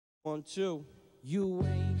1, 2. You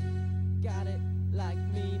ain't got it like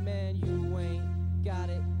me, man. You ain't got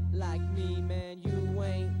it like me, man. You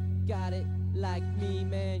ain't got it like me,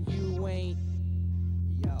 man. You ain't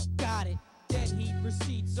got it. Dead heat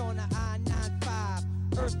receipts on the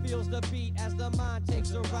I-95. Earth feels the beat as the mind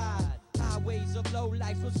takes a ride. Highways of low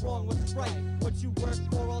lights, what's wrong, what's right? What you work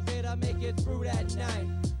for all day to make it through that night.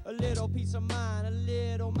 A little peace of mind, a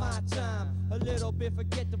little my time. A little bit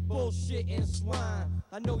forget the bullshit and swine.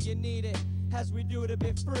 I know you need it, as we do to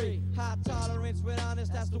be free. High tolerance with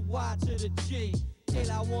honest, that's the Y to the G.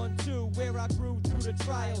 Till I 1, 2, where I grew through the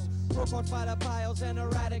trials. Broke on fighter piles and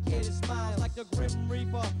eradicated smiles. Like the Grim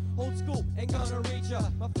Reaper, old school, ain't gonna reach ya.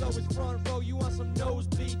 My flow is front row, you want some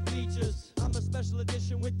nosebleed features. I'm a special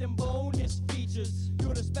edition with them bonus features.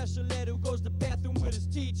 You're the special ed who goes to bathroom with his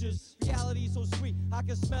teachers. Reality's so sweet, I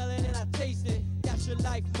can smell it and I taste it. That's your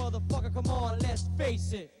life, motherfucker, come on, let's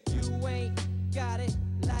face it. You ain't got it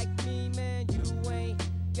like me, man. You ain't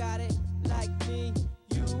got it like me.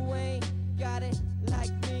 You ain't got it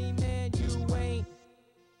like me, man. You ain't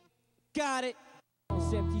got it.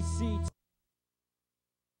 It's M.T.C.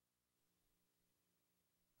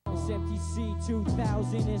 It's M.T.C.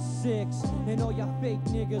 2006, and all y'all fake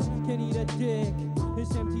niggas can eat a dick.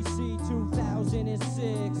 It's M.T.C.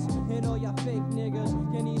 2006, and all y'all fake niggas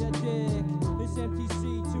can eat a dick. It's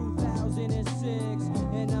M.T.C. 2006,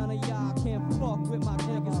 and none of y'all can fuck with my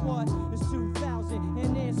niggas. What? It's 2000,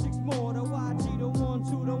 and then 6 more. The YG, the 1,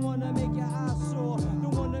 2, the one that make your eyes sore, the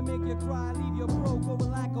one that make you cry, leave you broke over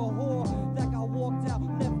like a whore. That got walked out,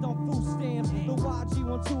 left on food stamps. The YG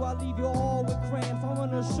 1, 2, I leave you all with cramps. I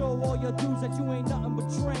wanna show all your dudes that you ain't nothing but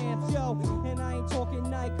tramps, yo. And I ain't talking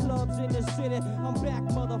nightclubs in the city. I'm back,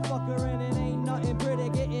 motherfucker, and it ain't nothing pretty.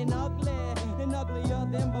 Getting ugly and uglier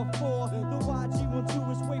than before. The YG 1,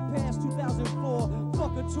 2 is way past 2004.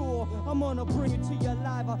 Fuck a tour, I'm gonna bring it to you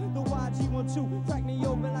live. The YG 1, 2 crack me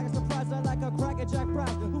open like a surprise, like a cracker jack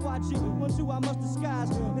prize. The YG 1, 2 I must disguise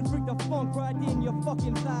and freak the funk right in your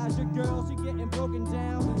fucking thighs. Your girls, you getting broken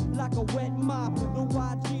down like a wet mop. The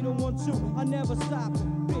YG, the 1, 2 I never stop.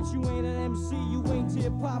 Bitch, you ain't an MC, you ain't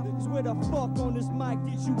hip-hop. Cause where the fuck on this mic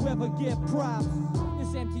did you ever get props?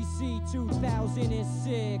 It's M.T.C.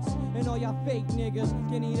 2006, and all y'all fake niggas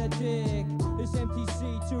can eat a dick. It's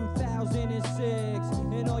M.T.C. 2006,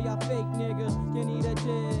 and all y'all fake niggas can eat a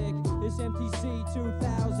dick. It's M.T.C.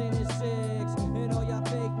 2006, and all y'all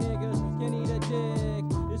fake niggas can eat a dick.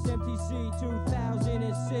 It's M.T.C.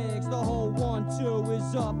 2006, the whole 1, 2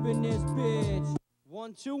 is up in this bitch.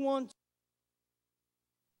 1, 2, 1,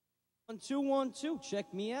 1, 2, 1, 2.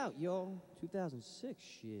 Check me out, yo. 2006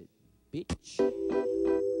 shit, bitch.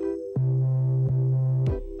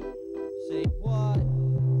 Say what? Oh,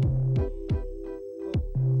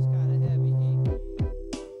 it's kinda heavy,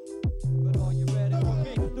 but are you ready for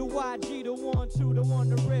me? The YG, the 1, 2, the one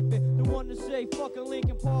to rip it, the one to say fucking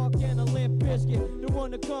Linkin Park and a Limp Bizkit, the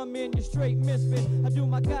one to come in, you straight misfit. I do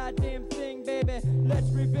my goddamn thing, baby. Let's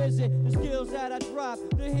revisit the skills that I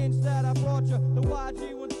dropped, the hints that I brought you. The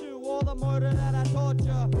YG 1, 2, all the murder that I taught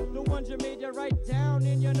you, the ones you made you write down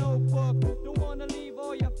in your notebook, the one to leave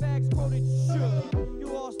all your facts quoted shook.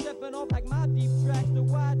 You all stepping off like my deep tracks. The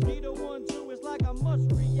YG, the 1, 2 is like I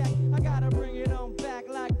must react. I gotta bring it on back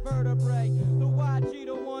like vertebrae. The YG,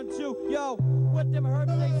 the 1, 2, yo, what them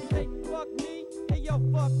herbs they say, fuck me? Hey yo,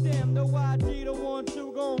 fuck them. The YG, the 1,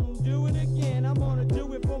 2, gon' do it again. I'm gonna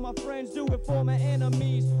do it for my friends, do it for my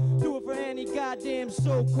enemies, do it for any goddamn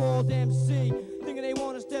so-called MC thinking they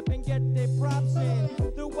wanna step and get their props in.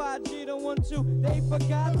 The YG, the 1, 2, they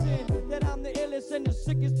forgotten that I'm the illest and the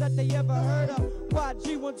sickest that they ever heard of.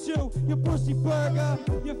 YG 1, 2, you pussy burger,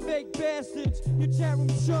 you fake bastards, you chat room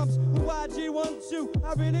chumps. The YG 1, 2,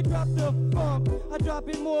 I really drop the funk. I drop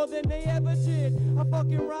it more than they ever did. I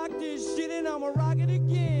fucking rock this shit and I'ma rock it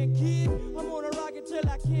again, kid. I'm gonna rock it till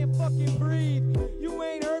I can't fucking breathe. You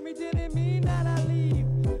ain't heard me, didn't mean that I leave.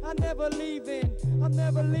 I'm never leaving, I'm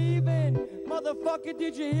never leaving. Motherfucker,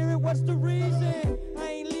 did you hear it? What's the reason? I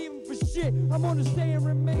ain't leaving for shit, I'm gonna stay and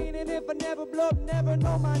remain. And if I never blow up, never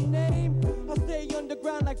know my name, I'll stay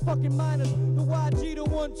underground like fucking miners. The YG, the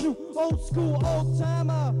 1, 2, old school, old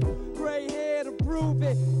timer. Gray hair to prove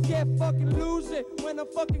it, can't fucking lose it when I'm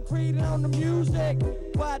fucking creating on the music.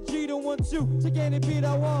 YG, the 1, 2, take any beat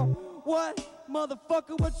I want. What?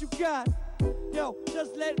 Motherfucker, what you got? Yo,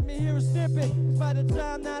 just let me hear a snippet, cause by the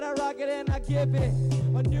time that I rock it and I give it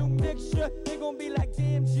a new mixture, they gon' be like,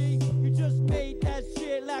 damn G, you just made that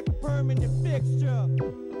shit like a permanent fixture.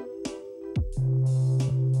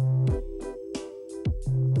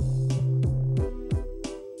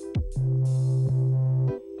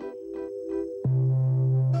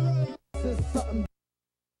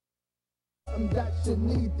 something that you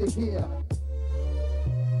need to hear.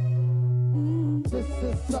 This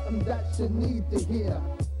is something that you need to hear.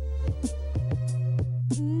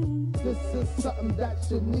 This is something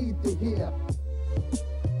that you need to hear.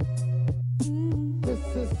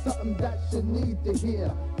 This is something that you need to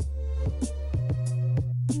hear.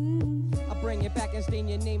 Bring it back and stain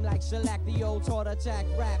your name like shellac. The old heart attack,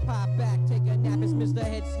 rap, pop back. Take a nap, it's Mr.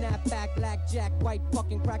 Head Snap back. Blackjack, white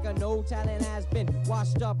fucking cracker. No talent has been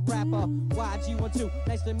washed up rapper. Yg12,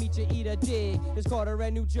 nice to meet you, eat a dig. It's Carter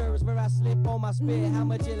and New Jersey where I slip on my spit. How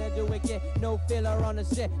much iller do it get? No filler on the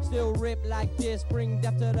set. Still rip like this, bring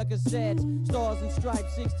death to the cassettes. Stars and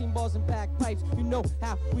stripes, 16 balls and bagpipes. You know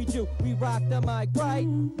how we do, we rock the mic, right?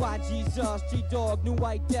 Yg12, G-Dog, new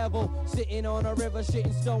white devil. Sitting on a river,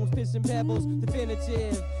 shitting stones, pissing pebbles.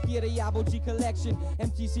 Definitive, yeah, the Yg collection.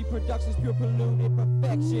 M.T.C Productions, pure polluted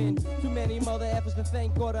perfection. Too many mother efforts to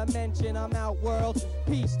thank or to mention. I'm out, world.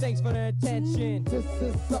 Peace, thanks for the attention. This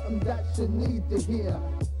is something that you need to hear.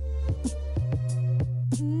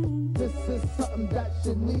 This is something that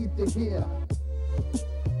you need to hear.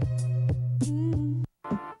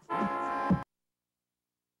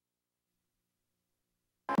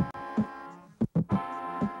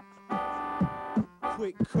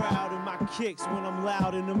 Quick crowd in my kicks when I'm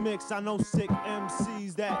loud in the mix. I know sick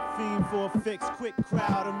MCs that fiend for a fix. Quick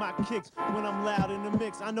crowd in my kicks when I'm loud in the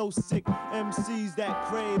mix. I know sick MCs that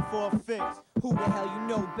crave for a fix. Who the hell you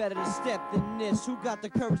know better to step than this? Who got the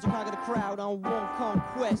courage to conquer the crowd on one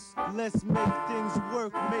conquest? Let's make things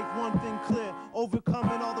work, make one thing clear.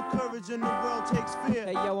 Overcoming all the courage in the world takes fear.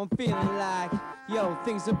 Hey yo, I'm feeling like, yo,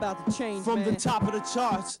 things about to change, From man. the top of the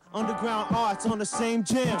charts, underground arts on the same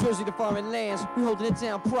jam. New Jersey to foreign lands, we holding it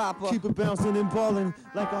down proper. Keep it bouncing and balling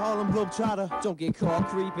like a Harlem Globetrotter. Don't get caught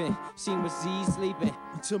creeping, seen with Z sleeping.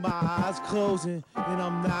 Until my eyes closing and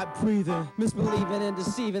I'm not breathing. Misbelieving and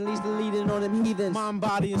deceiving leads to leading on them heathens. Mind,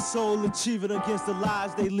 body, and soul achieving against the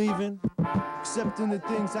lies they leaving. Accepting the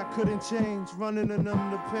things I couldn't change, running to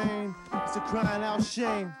numb the pain. It's a crying out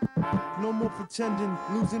shame. No more pretending,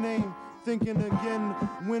 losing aim. Thinking again,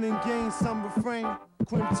 winning gains, some refrain.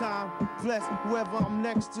 Quim time, bless whoever I'm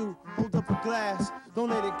next to. Hold up a glass, don't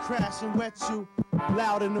let it crash and wet you.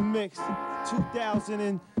 Loud in the mix,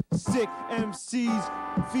 2006 MCs,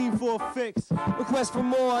 fiend for a fix. Request for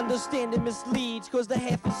more understanding misleads, cause the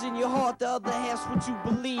half is in your heart, the other half's what you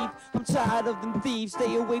believe. I'm tired of them thieves,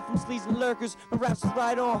 stay away from sleaze and lurkers. My raps is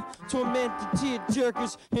right on, tormented tear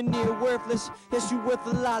jerkers, and near worthless. Yes, you worth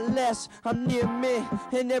a lot less, I'm near me,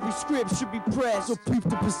 and every script should be pressed. So peep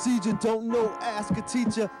the procedure, don't know, ask a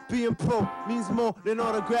teacher. Being pro means more than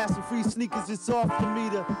autographs and free sneakers, it's off the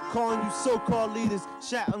meter. Calling you so-called leaders,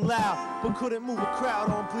 shouting loud, but couldn't move a crowd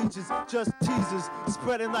on bleachers, just teasers.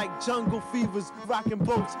 Spreading like jungle fevers, rocking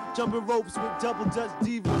boats, jumping ropes with double Dutch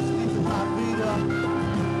divas, leaving my vida.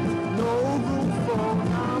 No room for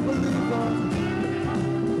non-believers.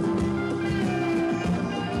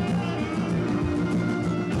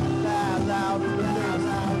 Loud, loud in the mix,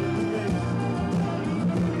 loud in the mix.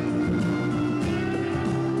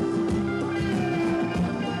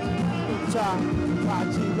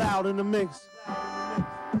 Yg loud in the mix.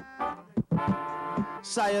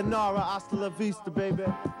 Sayonara, hasta la vista, baby.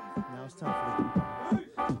 Now it's time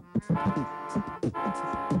for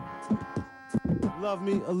the love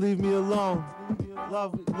me or leave me alone.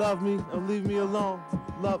 Love me or leave me alone.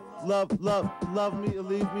 Love me or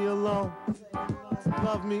leave me alone.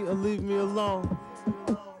 Love me or leave me alone.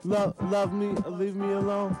 Love me or leave me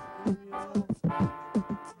alone.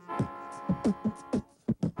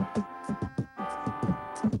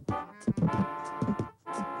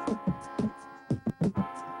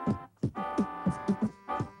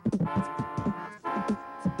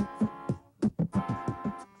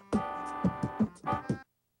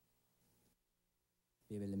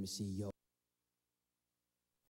 Baby, let me see yo.